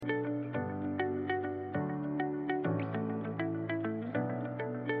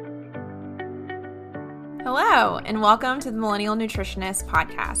Hello, and welcome to the Millennial Nutritionist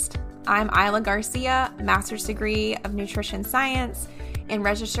Podcast. I'm Isla Garcia, master's degree of nutrition science and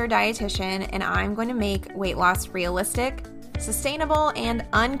registered dietitian, and I'm going to make weight loss realistic, sustainable, and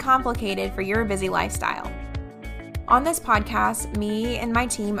uncomplicated for your busy lifestyle. On this podcast, me and my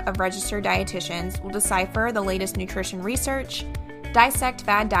team of registered dietitians will decipher the latest nutrition research, dissect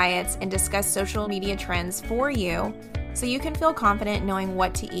fad diets, and discuss social media trends for you so you can feel confident knowing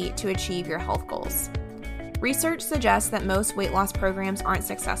what to eat to achieve your health goals. Research suggests that most weight loss programs aren't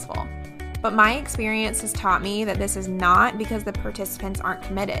successful, but my experience has taught me that this is not because the participants aren't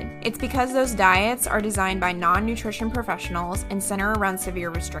committed. It's because those diets are designed by non-nutrition professionals and center around severe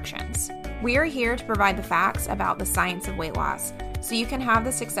restrictions. We are here to provide the facts about the science of weight loss so you can have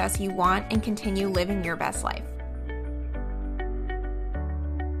the success you want and continue living your best life.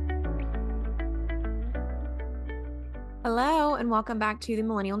 Hello, and welcome back to the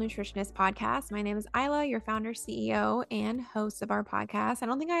Millennial Nutritionist Podcast. My name is Isla, your founder, CEO, and host of our podcast. I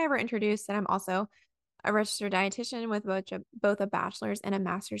don't think I ever introduced that I'm also a registered dietitian with both a bachelor's and a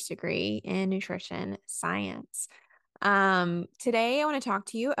master's degree in nutrition science. Today, I want to talk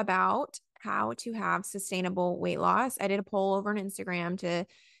to you about how to have sustainable weight loss. I did a poll over on Instagram to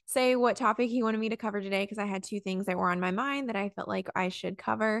say what topic he wanted me to cover today because I had two things that were on my mind that I felt like I should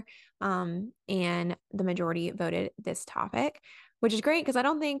cover. And the majority voted this topic, which is great because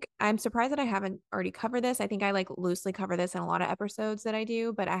I'm surprised that I haven't already covered this. I think I loosely cover this in a lot of episodes that I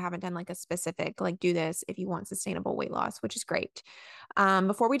do, but I haven't done a specific, do this if you want sustainable weight loss, which is great.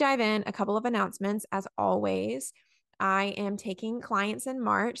 Before we dive in, a couple of announcements as always. I am taking clients in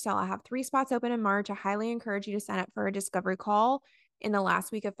March, so I'll have 3 spots open in March. I highly encourage you to sign up for a discovery call in the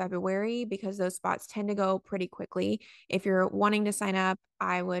last week of February because those spots tend to go pretty quickly. If you're wanting to sign up,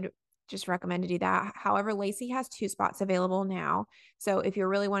 I would just recommend to do that. However, Lacey has 2 spots available now. So if you're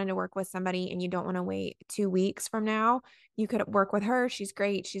really wanting to work with somebody and you don't want to wait 2 weeks from now, you could work with her. She's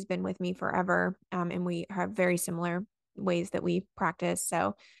great. She's been with me forever. And we have very similar ways that we practice.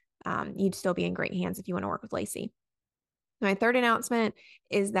 So you'd still be in great hands if you want to work with Lacey. My third announcement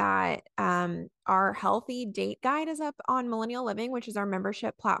is that our healthy date guide is up on Millennial Living, which is our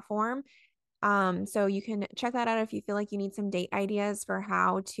membership platform. So you can check that out if you feel like you need some date ideas for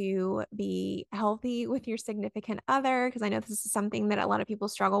how to be healthy with your significant other, because I know this is something that a lot of people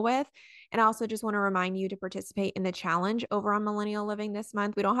struggle with. And I also just want to remind you to participate in the challenge over on Millennial Living this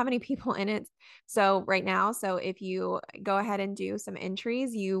month. We don't have any people in it right now. So if you go ahead and do some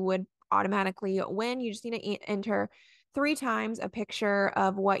entries, you would automatically win. You just need to enter 3 times a picture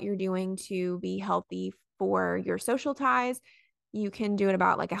of what you're doing to be healthy for your social ties. You can do it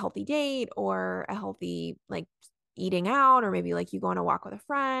about a healthy date or a healthy eating out, or maybe you go on a walk with a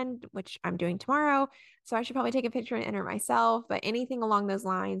friend, which I'm doing tomorrow. So I should probably take a picture and enter myself, but anything along those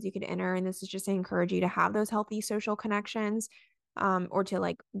lines you could enter. And this is just to encourage you to have those healthy social connections, or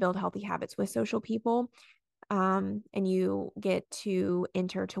to build healthy habits with social people. And you get to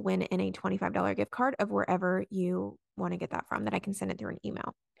enter to win in a $25 gift card of wherever you want to get that from, that I can send it through an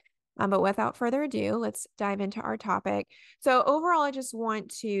email. But without further ado, let's dive into our topic. So overall, I just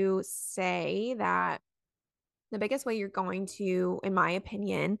want to say that the biggest way you're going to, in my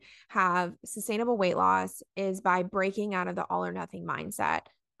opinion, have sustainable weight loss is by breaking out of the all or nothing mindset.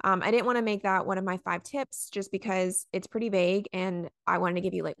 I didn't want to make that one of my 5 tips just because it's pretty vague and I wanted to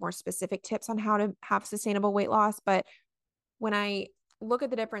give you more specific tips on how to have sustainable weight loss. But when I look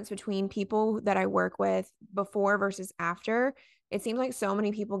at the difference between people that I work with before versus after, it seems like so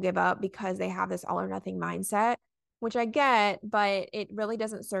many people give up because they have this all or nothing mindset, which I get, but it really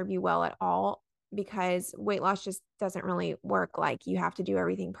doesn't serve you well at all because weight loss just doesn't really work. You have to do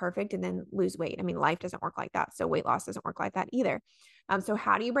everything perfect and then lose weight. I mean, life doesn't work like that. So weight loss doesn't work like that either. So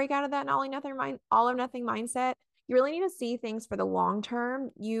how do you break out of that all or nothing mindset? You really need to see things for the long term.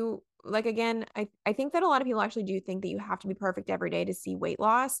 Again, I think that a lot of people actually do think that you have to be perfect every day to see weight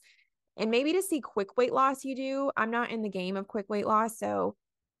loss, and maybe to see quick weight loss you do. I'm not in the game of quick weight loss, so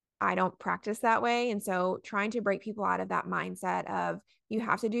I don't practice that way. And so trying to break people out of that mindset of you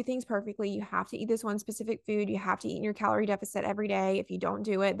have to do things perfectly. You have to eat this one specific food. You have to eat in your calorie deficit every day. If you don't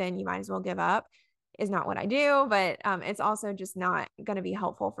do it, then you might as well give up is not what I do, but it's also just not going to be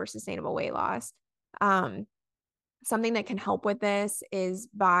helpful for sustainable weight loss. Something that can help with this is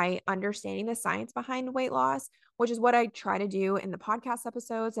by understanding the science behind weight loss, which is what I try to do in the podcast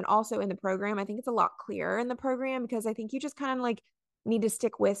episodes and also in the program. I think it's a lot clearer in the program because I think you just kind of need to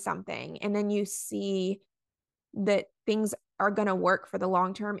stick with something and then you see that things are going to work for the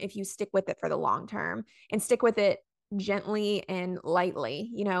long term if you stick with it for the long term and stick with it gently and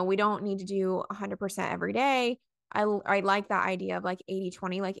lightly. We don't need to do 100% every day. I like that idea of like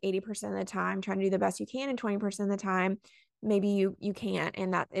 80-20, like 80% of the time trying to do the best you can, and 20% of the time maybe you can't,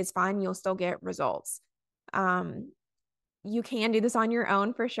 and that is fine. You'll still get results. Um, you can do this on your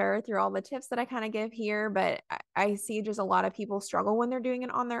own for sure through all the tips that I kind of give here, but I see just a lot of people struggle when they're doing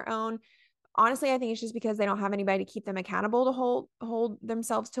it on their own. Honestly, I think it's just because they don't have anybody to keep them accountable to hold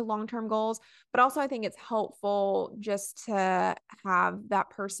themselves to long-term goals. But also I think it's helpful just to have that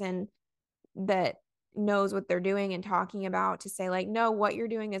person that knows what they're doing and talking about to say like, no, what you're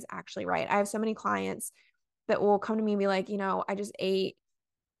doing is actually right. I have so many clients that will come to me and be like, I just ate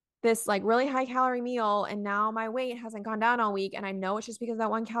this like really high calorie meal and now my weight hasn't gone down all week, and I know it's just because of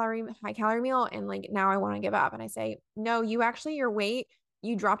that high calorie meal, and like now I want to give up. And I say, no, your weight,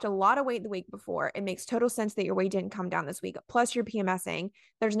 you dropped a lot of weight the week before. It makes total sense that your weight didn't come down this week. Plus you're PMSing.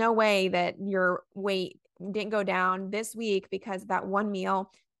 There's no way that your weight didn't go down this week because that one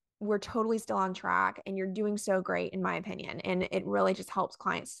meal. We're totally still on track, and you're doing so great in my opinion. And it really just helps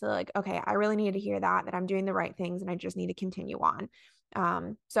clients to like, okay, I really need to hear that I'm doing the right things and I just need to continue on.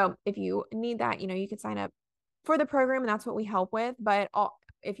 So if you need that, you could sign up for the program, and that's what we help with. But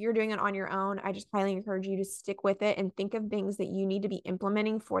if you're doing it on your own, I just highly encourage you to stick with it and think of things that you need to be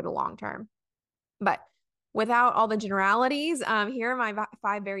implementing for the long term. But without all the generalities, here are my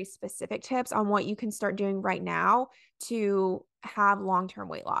 5 very specific tips on what you can start doing right now to have long-term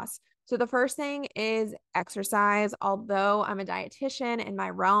weight loss. So the first thing is exercise. Although I'm a dietitian and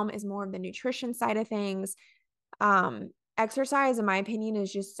my realm is more of the nutrition side of things, exercise, in my opinion,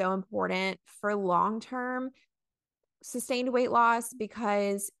 is just so important for long-term sustained weight loss,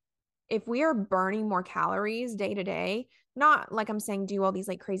 because if we are burning more calories day to day, not like I'm saying do all these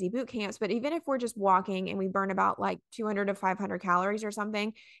like crazy boot camps, but even if we're just walking and we burn about like 200 to 500 calories or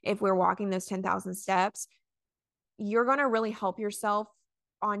something, if we're walking those 10,000 steps, you're going to really help yourself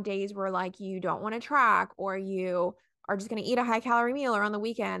on days where like you don't want to track, or you are just going to eat a high calorie meal, or on the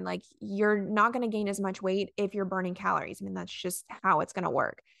weekend, like you're not going to gain as much weight if you're burning calories. I mean, that's just how it's going to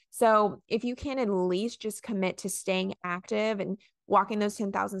work. So if you can at least just commit to staying active and walking those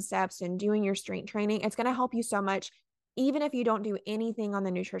 10,000 steps and doing your strength training, it's going to help you so much, even if you don't do anything on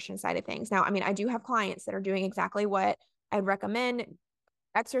the nutrition side of things. Now, I mean, I do have clients that are doing exactly what I'd recommend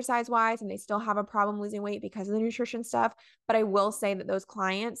exercise wise, and they still have a problem losing weight because of the nutrition stuff. But I will say that those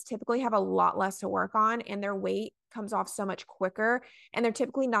clients typically have a lot less to work on, and their weight comes off so much quicker. And they're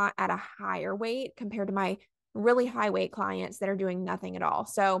typically not at a higher weight compared to my really high weight clients that are doing nothing at all.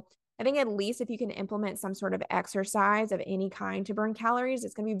 So I think at least if you can implement some sort of exercise of any kind to burn calories,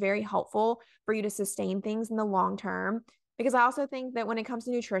 it's going to be very helpful for you to sustain things in the long term. Because I also think that when it comes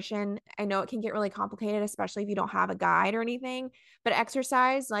to nutrition, I know it can get really complicated, especially if you don't have a guide or anything. But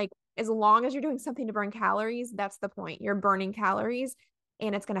exercise, like as long as you're doing something to burn calories, that's the point. You're burning calories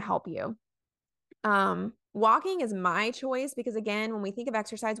and it's going to help you. Walking is my choice because again, when we think of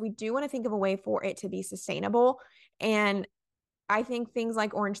exercise, we do want to think of a way for it to be sustainable. And I think things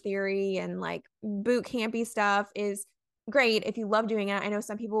like Orange Theory and like boot campy stuff is great if you love doing it. I know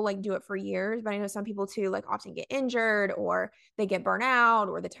some people like do it for years, but I know some people too like often get injured, or they get burnt out,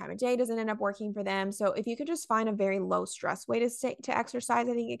 or the time of day doesn't end up working for them. So if you could just find a very low stress way to exercise,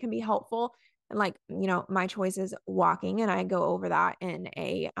 I think it can be helpful. And like, my choice is walking, and I go over that in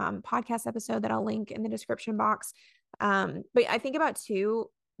a podcast episode that I'll link in the description box. But I think about 2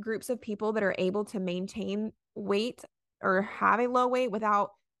 groups of people that are able to maintain weight or have a low weight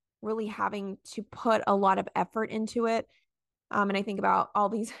without really having to put a lot of effort into it. And I think about all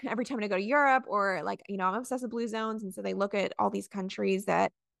these every time I go to Europe, or like, I'm obsessed with blue zones. And so they look at all these countries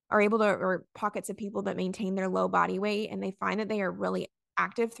that are able to, or pockets of people that maintain their low body weight, and they find that they are really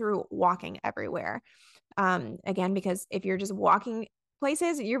active through walking everywhere. Again, because if you're just walking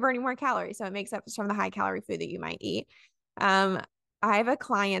places, you're burning more calories. So it makes up some of the high calorie food that you might eat. I have a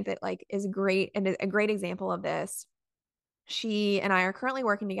client that like is great, and a great example of this. She and I are currently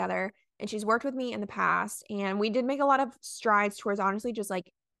working together, and she's worked with me in the past, and we did make a lot of strides towards honestly just like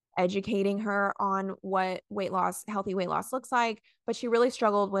educating her on what healthy weight loss looks like. But she really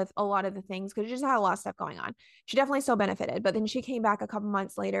struggled with a lot of the things because she just had a lot of stuff going on. She definitely still benefited, but then she came back a couple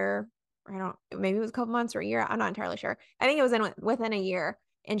months later. I don't, maybe it was a couple months or a year. I'm not entirely sure. I think it was within a year.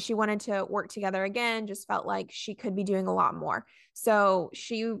 And she wanted to work together again, just felt like she could be doing a lot more. So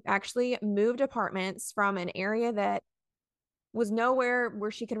she actually moved apartments from an area that was nowhere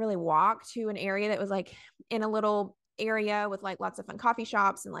where she could really walk to an area that was like in a little area with like lots of fun coffee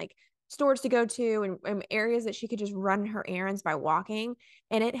shops and like stores to go to, and areas that she could just run her errands by walking.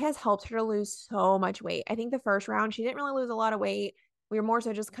 And it has helped her to lose so much weight. I think the first round, she didn't really lose a lot of weight. We were more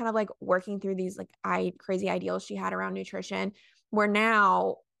so just kind of like working through these like crazy ideals she had around nutrition, where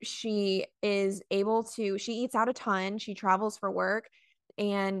now she is able to, she eats out a ton, she travels for work.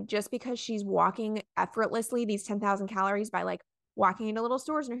 And just because she's walking effortlessly these 10,000 calories by like walking into little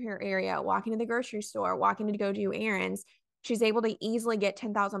stores in her area, walking to the grocery store, walking to go do errands, she's able to easily get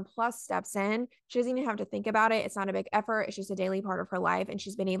 10,000 plus steps in. She doesn't even have to think about it. It's not a big effort. It's just a daily part of her life. And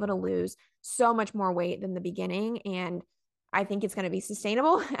she's been able to lose so much more weight than the beginning. And I think it's going to be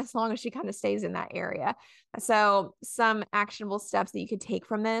sustainable as long as she kind of stays in that area. So, some actionable steps that you could take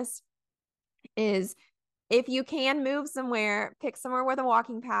from this is, if you can move somewhere, pick somewhere with a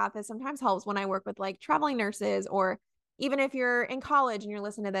walking path. It sometimes helps when I work with like traveling nurses, or even if you're in college and you're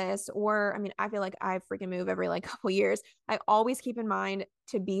listening to this, or I mean, I feel like I freaking move every like couple years. I always keep in mind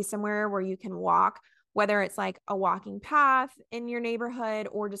to be somewhere where you can walk, whether it's like a walking path in your neighborhood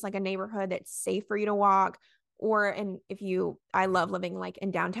or just like a neighborhood that's safe for you to walk. Or, and if you, I love living like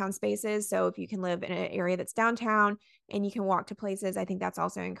in downtown spaces. So if you can live in an area that's downtown and you can walk to places, I think that's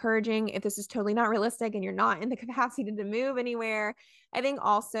also encouraging. If this is totally not realistic and you're not in the capacity to move anywhere, I think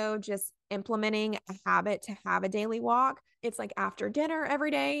also just implementing a habit to have a daily walk. It's like after dinner every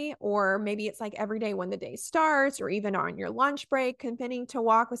day, or maybe it's like every day when the day starts, or even on your lunch break, committing to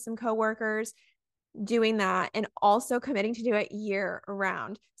walk with some coworkers, doing that, and also committing to do it year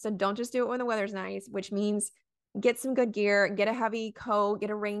round. So don't just do it when the weather's nice, which means get some good gear, get a heavy coat, get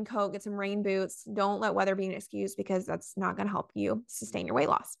a raincoat, get some rain boots. Don't let weather be an excuse, because that's not going to help you sustain your weight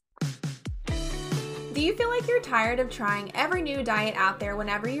loss. Do you feel like you're tired of trying every new diet out there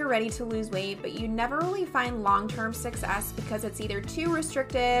whenever you're ready to lose weight, but you never really find long-term success because it's either too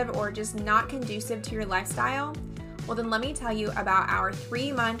restrictive or just not conducive to your lifestyle? Well, then let me tell you about our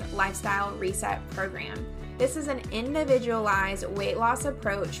 3-month lifestyle reset program. This is an individualized weight loss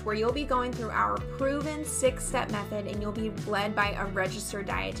approach where you'll be going through our proven 6-step method, and you'll be led by a registered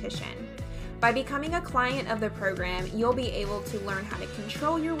dietitian. By becoming a client of the program, you'll be able to learn how to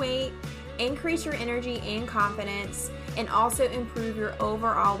control your weight, increase your energy and confidence, and also improve your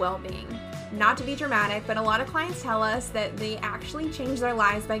overall well-being. Not to be dramatic, but a lot of clients tell us that they actually change their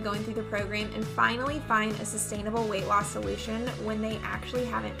lives by going through the program and finally find a sustainable weight loss solution when they actually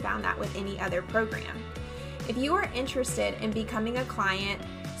haven't found that with any other program. If you are interested in becoming a client,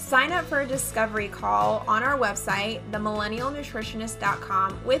 sign up for a discovery call on our website,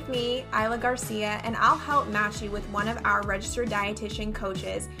 themillennialnutritionist.com, with me, Isla Garcia, and I'll help match you with one of our registered dietitian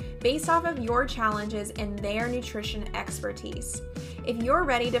coaches based off of your challenges and their nutrition expertise. If you're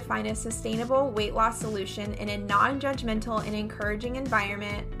ready to find a sustainable weight loss solution in a non-judgmental and encouraging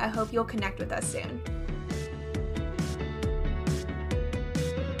environment, I hope you'll connect with us soon.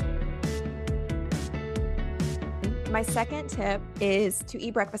 My second tip is to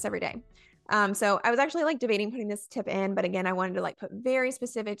eat breakfast every day. So I was actually like debating putting this tip in, but again, I wanted to like put very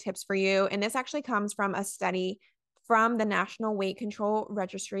specific tips for you. And this actually comes from a study from the National Weight Control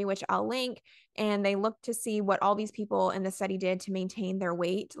Registry, which I'll link. And they looked to see what all these people in the study did to maintain their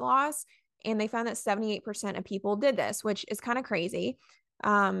weight loss. And they found that 78% of people did this, which is kind of crazy.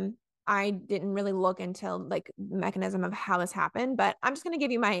 I didn't really look into like mechanism of how this happened, but I'm just going to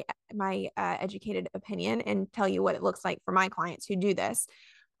give you my educated opinion and tell you what it looks like for my clients who do this.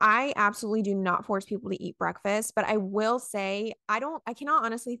 I absolutely do not force people to eat breakfast, but I will say I cannot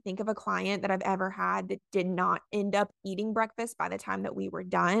honestly think of a client that I've ever had that did not end up eating breakfast by the time that we were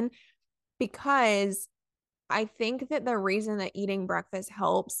done, because I think that the reason that eating breakfast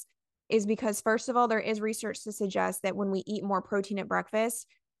helps is because, first of all, there is research to suggest that when we eat more protein at breakfast,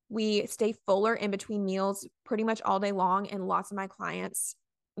 we stay fuller in between meals pretty much all day long. And lots of my clients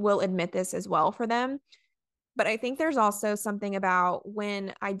will admit this as well for them. But I think there's also something about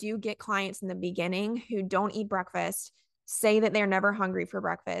when I do get clients in the beginning who don't eat breakfast, say that they're never hungry for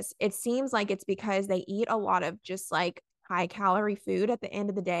breakfast. It seems like it's because they eat a lot of just like high calorie food at the end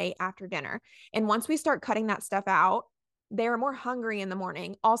of the day after dinner. And once we start cutting that stuff out, they're more hungry in the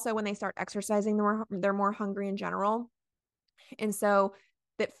morning. Also, when they start exercising, they're more hungry in general. And so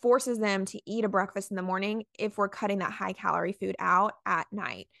that forces them to eat a breakfast in the morning if we're cutting that high calorie food out at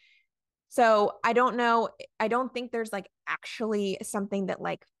night. So I don't know. I don't think there's like actually something that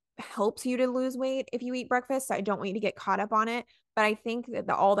like helps you to lose weight if you eat breakfast. So I don't want you to get caught up on it. But I think that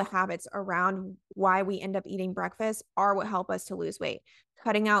all the habits around why we end up eating breakfast are what help us to lose weight.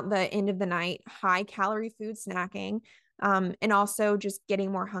 Cutting out the end of the night, high calorie food snacking, and also just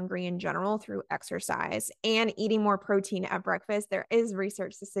getting more hungry in general through exercise and eating more protein at breakfast. There is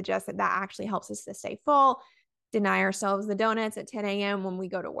research to suggest that that actually helps us to stay full, deny ourselves the donuts at 10 a.m. when we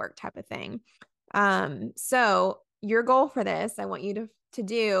go to work type of thing. So your goal for this, I want you to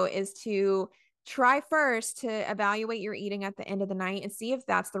do is to try first to evaluate your eating at the end of the night and see if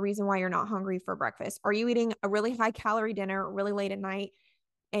that's the reason why you're not hungry for breakfast. Are you eating a really high calorie dinner really late at night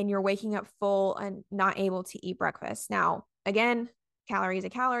and you're waking up full and not able to eat breakfast. Now, again, calorie is a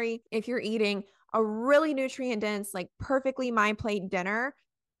calorie. If you're eating a really nutrient dense, like perfectly my plate dinner,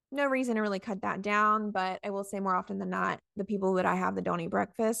 no reason to really cut that down. But I will say more often than not, the people that I have that don't eat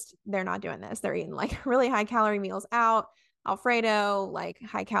breakfast, they're not doing this. They're eating like really high calorie meals out, Alfredo, like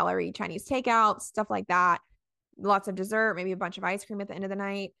high calorie Chinese takeout, stuff like that. Lots of dessert, maybe a bunch of ice cream at the end of the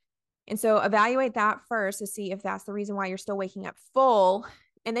night. And so evaluate that first to see if that's the reason why you're still waking up full.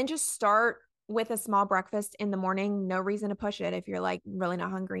 And then just start with a small breakfast in the morning. No reason to push it if you're like really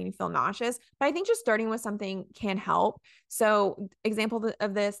not hungry and you feel nauseous. But I think just starting with something can help. So example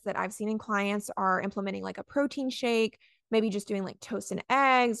of this that I've seen in clients are implementing like a protein shake, maybe just doing like toast and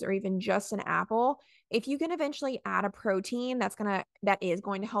eggs or even just an apple. If you can eventually add a protein that is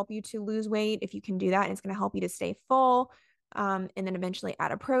going to help you to lose weight, if you can do that, and it's going to help you to stay full. And then eventually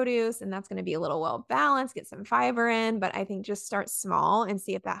add a produce, and that's going to be a little well balanced, get some fiber in. But I think just start small and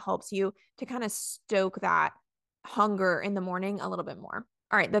see if that helps you to kind of stoke that hunger in the morning a little bit more.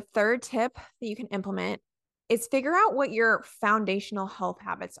 All right, the third tip that you can implement is figure out what your foundational health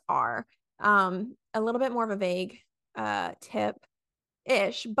habits are. A little bit more of a vague tip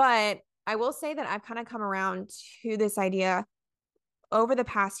ish, but I will say that I've kind of come around to this idea over the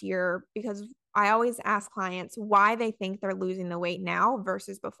past year because I always ask clients why they think they're losing the weight now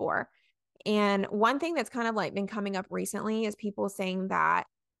versus before. And one thing that's kind of like been coming up recently is people saying that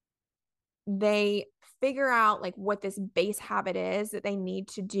they figure out like what this base habit is that they need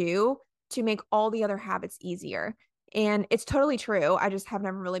to do to make all the other habits easier. And it's totally true. I just have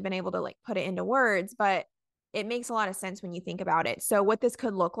never really been able to like put it into words, but it makes a lot of sense when you think about it. So what this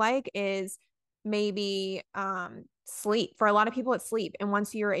could look like is maybe sleep. For a lot of people, it's sleep. And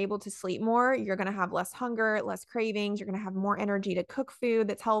once you're able to sleep more, you're going to have less hunger, less cravings. You're going to have more energy to cook food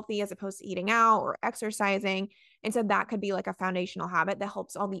that's healthy as opposed to eating out or exercising. And so that could be like a foundational habit that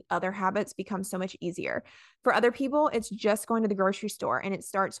helps all the other habits become so much easier. For other people, it's just going to the grocery store, and it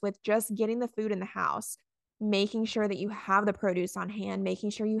starts with just getting the food in the house, making sure that you have the produce on hand,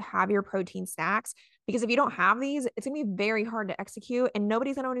 making sure you have your protein snacks. Because if you don't have these, it's going to be very hard to execute, and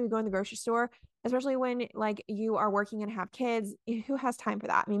nobody's going to want to go in the grocery store, especially when like you are working and have kids. Who has time for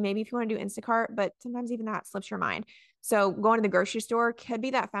that? I mean, maybe if you want to do Instacart, but sometimes even that slips your mind. So going to the grocery store could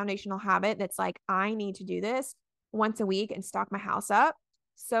be that foundational habit that's like, I need to do this once a week and stock my house up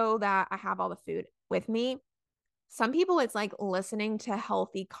so that I have all the food with me. Some people, it's like listening to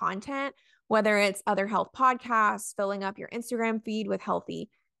healthy content, whether it's other health podcasts, filling up your Instagram feed with healthy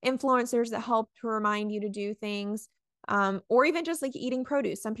influencers that help to remind you to do things, or even just like eating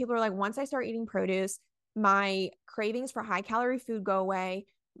produce. Some people are like, once I start eating produce, my cravings for high calorie food go away.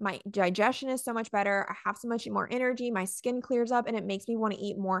 My digestion is so much better. I have so much more energy. My skin clears up and it makes me want to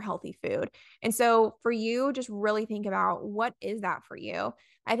eat more healthy food. And so for you, just really think about what is that for you?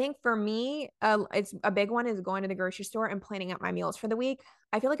 I think for me, it's a big one is going to the grocery store and planning out my meals for the week.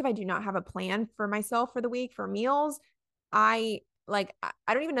 I feel like if I do not have a plan for myself for the week for meals, I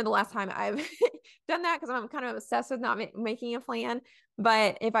I don't even know the last time I've done that because I'm kind of obsessed with not making a plan.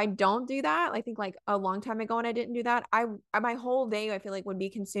 But if I don't do that, I think like a long time ago when I didn't do that, my whole day I feel like would be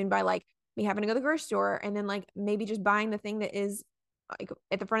consumed by like me having to go to the grocery store and then like maybe just buying the thing that is like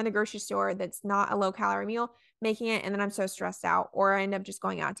at the front of the grocery store that's not a low calorie meal, making it, and then I'm so stressed out, or I end up just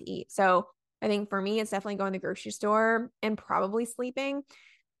going out to eat. So I think for me, it's definitely going to the grocery store and probably sleeping.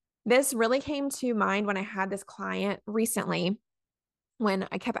 This really came to mind when I had this client recently when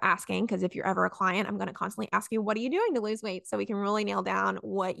I kept asking, because if you're ever a client, I'm going to constantly ask you, what are you doing to lose weight? So we can really nail down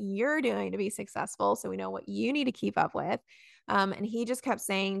what you're doing to be successful. So we know what you need to keep up with. And he just kept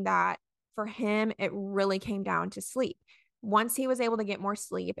saying that for him, it really came down to sleep. Once he was able to get more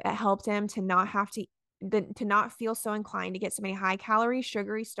sleep, it helped him to not have to not feel so inclined to get so many high calorie,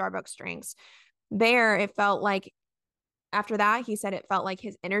 sugary Starbucks drinks. There, it felt like after that, he said it felt like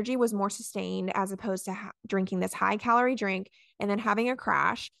his energy was more sustained as opposed to drinking this high calorie drink and then having a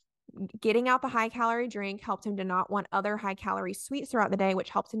crash. Getting out the high calorie drink helped him to not want other high calorie sweets throughout the day, which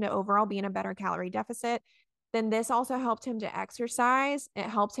helped him to overall be in a better calorie deficit. Then this also helped him to exercise. It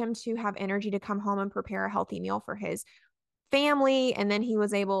helped him to have energy to come home and prepare a healthy meal for his family. And then he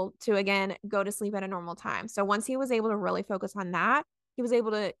was able to, again, go to sleep at a normal time. So once he was able to really focus on that, he was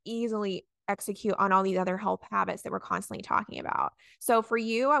able to easily execute on all these other health habits that we're constantly talking about. So for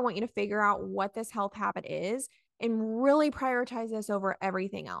you, I want you to figure out what this health habit is and really prioritize this over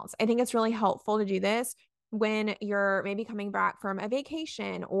everything else. I think it's really helpful to do this when you're maybe coming back from a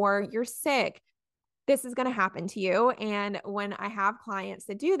vacation or you're sick. This is going to happen to you. And when I have clients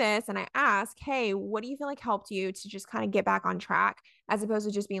that do this and I ask, hey, what do you feel like helped you to just kind of get back on track as opposed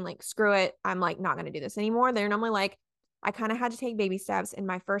to just being like, screw it, I'm like not going to do this anymore. They're normally like, I kind of had to take baby steps. And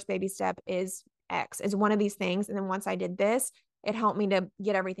my first baby step is X, is one of these things. And then once I did this, it helped me to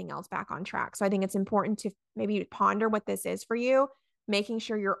get everything else back on track. So I think it's important to maybe ponder what this is for you, making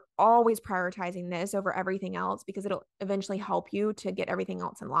sure you're always prioritizing this over everything else, because it'll eventually help you to get everything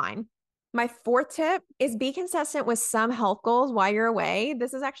else in line. My fourth tip is be consistent with some health goals while you're away.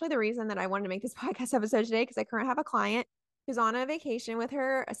 This is actually the reason that I wanted to make this podcast episode today, because I currently have a client who's on a vacation with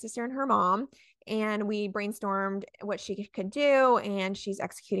her a sister and her mom, and we brainstormed what she could do, and she's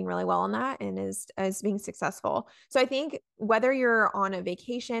executing really well on that and is being successful. So I think whether you're on a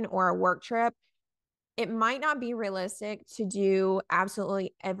vacation or a work trip, it might not be realistic to do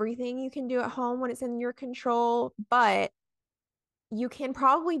absolutely everything you can do at home when it's in your control, but you can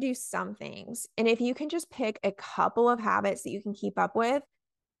probably do some things. And if you can just pick a couple of habits that you can keep up with,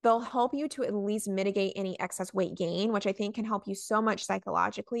 they'll help you to at least mitigate any excess weight gain, which I think can help you so much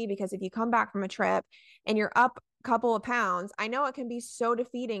psychologically. Because if you come back from a trip and you're up a couple of pounds, I know it can be so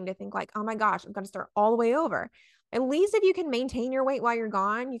defeating to think like, oh my gosh, I'm going to start all the way over. At least if you can maintain your weight while you're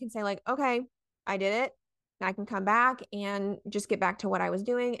gone, you can say like, okay, I did it. I can come back and just get back to what I was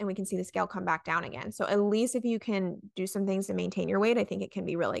doing, and we can see the scale come back down again. So at least if you can do some things to maintain your weight, I think it can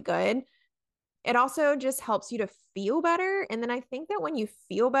be really good. It also just helps you to feel better. And then I think that when you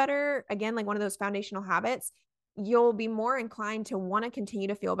feel better, again, like one of those foundational habits, you'll be more inclined to want to continue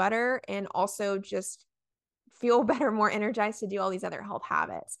to feel better, and also just feel better, more energized to do all these other health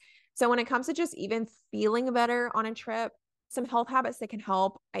habits. So when it comes to just even feeling better on a trip, some health habits that can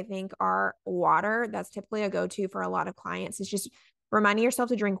help, I think, are water. That's typically a go-to for a lot of clients. It's just reminding yourself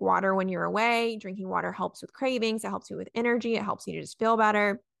to drink water when you're away. Drinking water helps with cravings. It helps you with energy. It helps you to just feel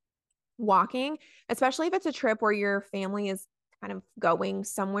better. Walking, especially if it's a trip where your family is kind of going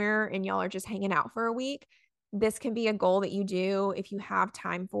somewhere and y'all are just hanging out for a week. This can be a goal that you do if you have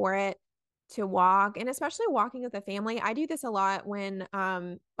time for it, to walk, and especially walking with a family. I do this a lot when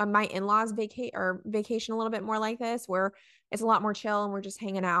my in-laws vacation a little bit more like this, where it's a lot more chill and we're just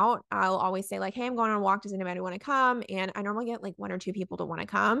hanging out. I'll always say like, hey, I'm going on a walk. Does anybody want to come? And I normally get like one or two people to want to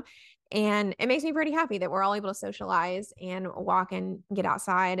come. And it makes me pretty happy that we're all able to socialize and walk and get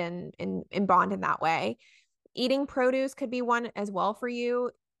outside and bond in that way. Eating produce could be one as well for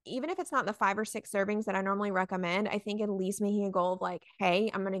you. Even if it's not the 5 or 6 servings that I normally recommend, I think at least making a goal of like,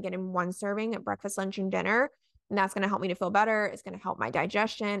 hey, I'm going to get in 1 serving at breakfast, lunch, and dinner. And that's going to help me to feel better. It's going to help my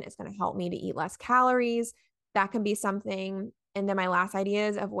digestion. It's going to help me to eat less calories. That can be something. And then my last idea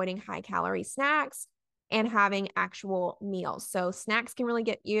is avoiding high calorie snacks and having actual meals. So snacks can really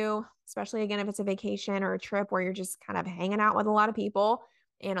get you, especially again, if it's a vacation or a trip where you're just kind of hanging out with a lot of people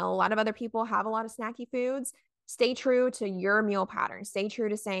and a lot of other people have a lot of snacky foods. Stay true to your meal pattern. Stay true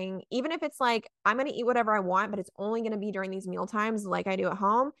to saying, even if it's like, I'm going to eat whatever I want, but it's only going to be during these meal times like I do at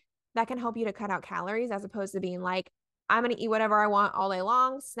home, that can help you to cut out calories, as opposed to being like, I'm going to eat whatever I want all day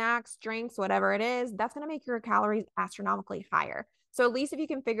long, snacks, drinks, whatever it is. That's going to make your calories astronomically higher. So at least if you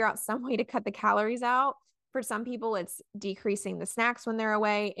can figure out some way to cut the calories out, for some people, it's decreasing the snacks when they're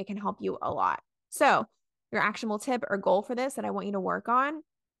away. It can help you a lot. So your actionable tip or goal for this that I want you to work on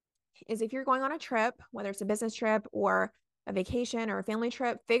is, if you're going on a trip, whether it's a business trip or a vacation or a family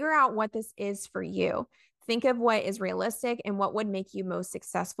trip, figure out what this is for you. Think of what is realistic and what would make you most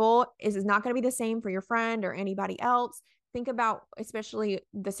successful. Is not going to be the same for your friend or anybody else. Think about especially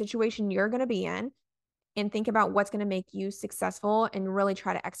the situation you're going to be in, and think about what's going to make you successful and really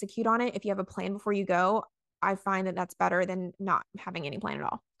try to execute on it. If you have a plan before you go, I find that that's better than not having any plan at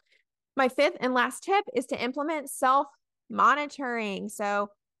all. My fifth and last tip is to implement self-monitoring. So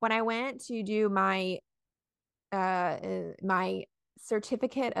when I went to do my my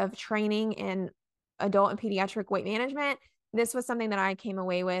certificate of training in adult and pediatric weight management, this was something that I came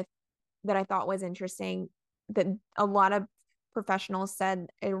away with that I thought was interesting, that a lot of professionals said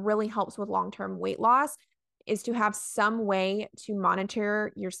it really helps with long-term weight loss, is to have some way to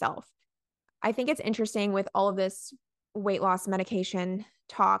monitor yourself. I think it's interesting with all of this weight loss medication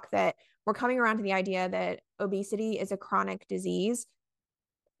talk that we're coming around to the idea that obesity is a chronic disease.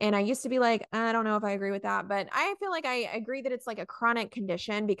 And I used to be like, I don't know if I agree with that, but I feel like I agree that it's like a chronic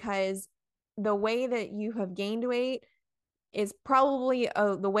condition, because the way that you have gained weight is probably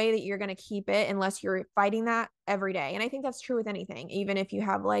the way that you're going to keep it, unless you're fighting that every day. And I think that's true with anything, even if you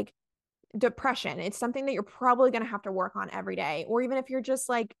have like depression, it's something that you're probably going to have to work on every day. Or even if you're just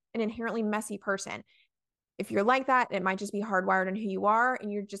like an inherently messy person, if you're like that, it might just be hardwired in who you are,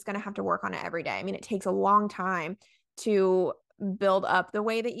 and you're just going to have to work on it every day. I mean, it takes a long time to build up the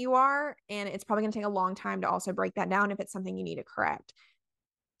way that you are, and it's probably going to take a long time to also break that down if it's something you need to correct.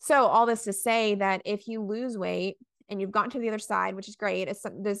 So all this to say that if you lose weight and you've gotten to the other side, which is great,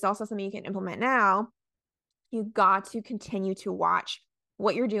 there's also something you can implement now. you got to continue to watch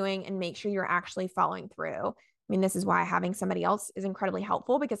what you're doing and make sure you're actually following through. I mean, this is why having somebody else is incredibly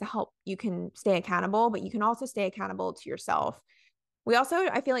helpful, because you can stay accountable, but you can also stay accountable to yourself. We also,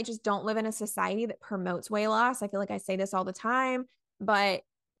 I feel like, just don't live in a society that promotes weight loss. I feel like I say this all the time, but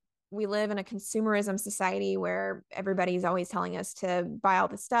we live in a consumerism society where everybody's always telling us to buy all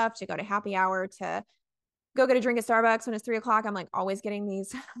this stuff, to go to happy hour, to go get a drink at Starbucks when it's 3:00. I'm like always getting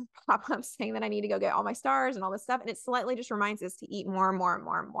these pop-ups saying that I need to go get all my stars and all this stuff. And it slightly just reminds us to eat more and more and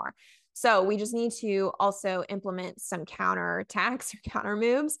more and more. So we just need to also implement some counter attacks or counter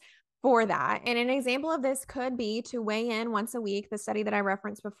moves for that. And an example of this could be to weigh in once a week. The study that I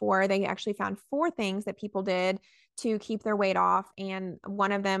referenced before, they actually found 4 things that people did to keep their weight off. And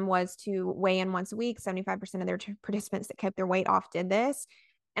one of them was to weigh in once a week. 75% of their participants that kept their weight off did this.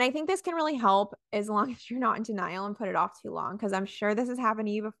 And I think this can really help as long as you're not in denial and put it off too long, because I'm sure this has happened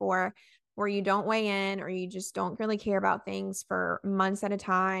to you before, where you don't weigh in or you just don't really care about things for months at a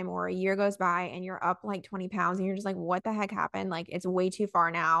time, or a year goes by and you're up like 20 pounds and you're just like, what the heck happened? Like, it's way too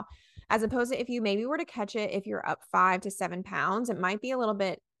far now. As opposed to if you maybe were to catch it, if you're up 5 to 7 pounds, it might be a little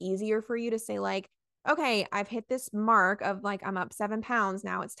bit easier for you to say like, okay, I've hit this mark of like, I'm up 7 pounds.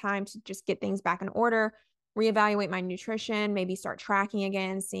 Now it's time to just get things back in order, reevaluate my nutrition, maybe start tracking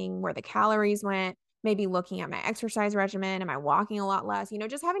again, seeing where the calories went, maybe looking at my exercise regimen. Am I walking a lot less?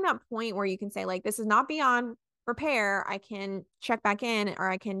 Just having that point where you can say like, this is not beyond repair. I can check back in, or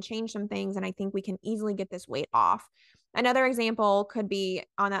I can change some things. And I think we can easily get this weight off. Another example could be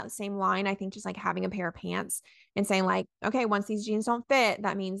on that same line. I think just like having a pair of pants and saying like, okay, once these jeans don't fit,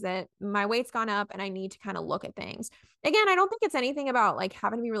 that means that my weight's gone up and I need to kind of look at things. Again, I don't think it's anything about like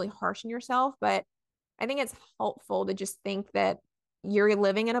having to be really harsh on yourself, but I think it's helpful to just think that you're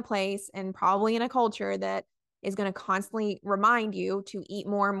living in a place and probably in a culture that is going to constantly remind you to eat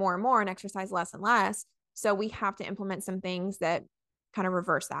more and more and more and exercise less and less. So we have to implement some things that kind of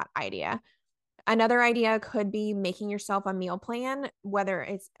reverse that idea. Another idea could be making yourself a meal plan, whether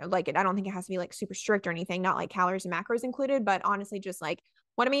it's like, I don't think it has to be like super strict or anything, not like calories and macros included, but honestly, just like,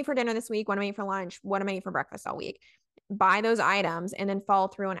 what am I eating for dinner this week? What am I eating for lunch? What am I eating for breakfast all week? Buy those items and then follow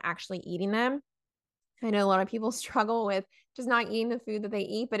through on actually eating them. I know a lot of people struggle with just not eating the food that they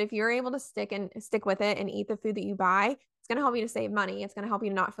eat, but if you're able to stick with it and eat the food that you buy, it's going to help you to save money. It's going to help you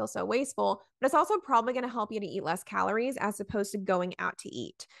to not feel so wasteful, but it's also probably going to help you to eat less calories as opposed to going out to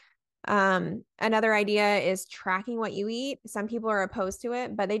eat. Another idea is tracking what you eat. Some people are opposed to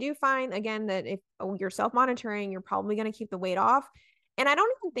it, but they do find, again, that if you're self-monitoring, you're probably going to keep the weight off. And I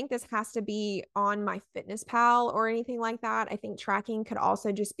don't even think this has to be on MyFitnessPal or anything like that. I think tracking could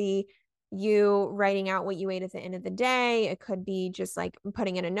also just be you writing out what you ate at the end of the day. It could be just like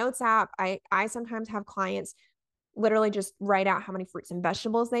putting in a notes app. I sometimes have clients literally just write out how many fruits and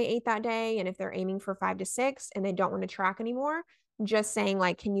vegetables they ate that day. And if they're aiming for 5 to 6 and they don't want to track anymore, just saying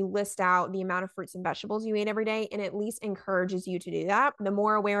like, can you list out the amount of fruits and vegetables you ate every day? And at least encourages you to do that. The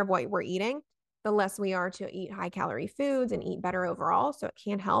more aware of what we're eating, the less we are to eat high calorie foods and eat better overall. So it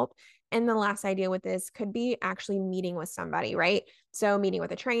can help. And the last idea with this could be actually meeting with somebody, right? So meeting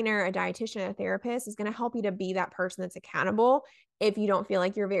with a trainer, a dietitian, a therapist is going to help you to be that person that's accountable if you don't feel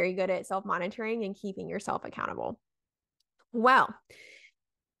like you're very good at self-monitoring and keeping yourself accountable. Well,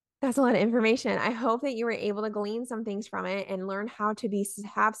 that's a lot of information. I hope that you were able to glean some things from it and learn how to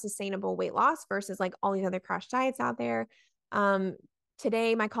have sustainable weight loss versus like all these other crash diets out there.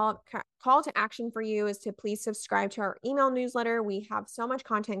 Today, my call to action for you is to please subscribe to our email newsletter. We have so much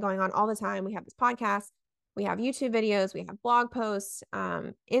content going on all the time. We have this podcast, we have YouTube videos, we have blog posts,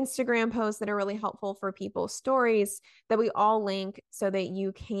 Instagram posts that are really helpful for people's stories that we all link so that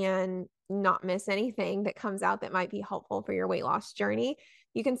you can not miss anything that comes out that might be helpful for your weight loss journey.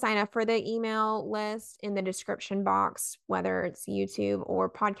 You can sign up for the email list in the description box, whether it's YouTube or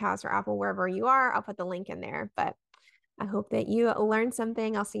podcast or Apple, wherever you are. I'll put the link in there, but I hope that you learned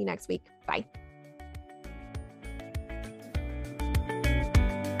something. I'll see you next week. Bye.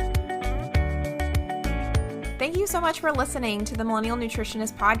 Thank you so much for listening to the Millennial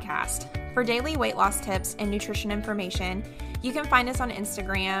Nutritionist Podcast. For daily weight loss tips and nutrition information, you can find us on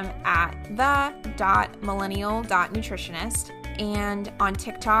Instagram at the.millennial.nutritionist and on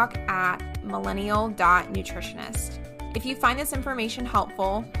TikTok at millennial.nutritionist. If you find this information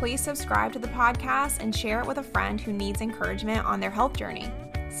helpful, please subscribe to the podcast and share it with a friend who needs encouragement on their health journey.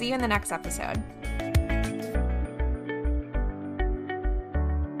 See you in the next episode.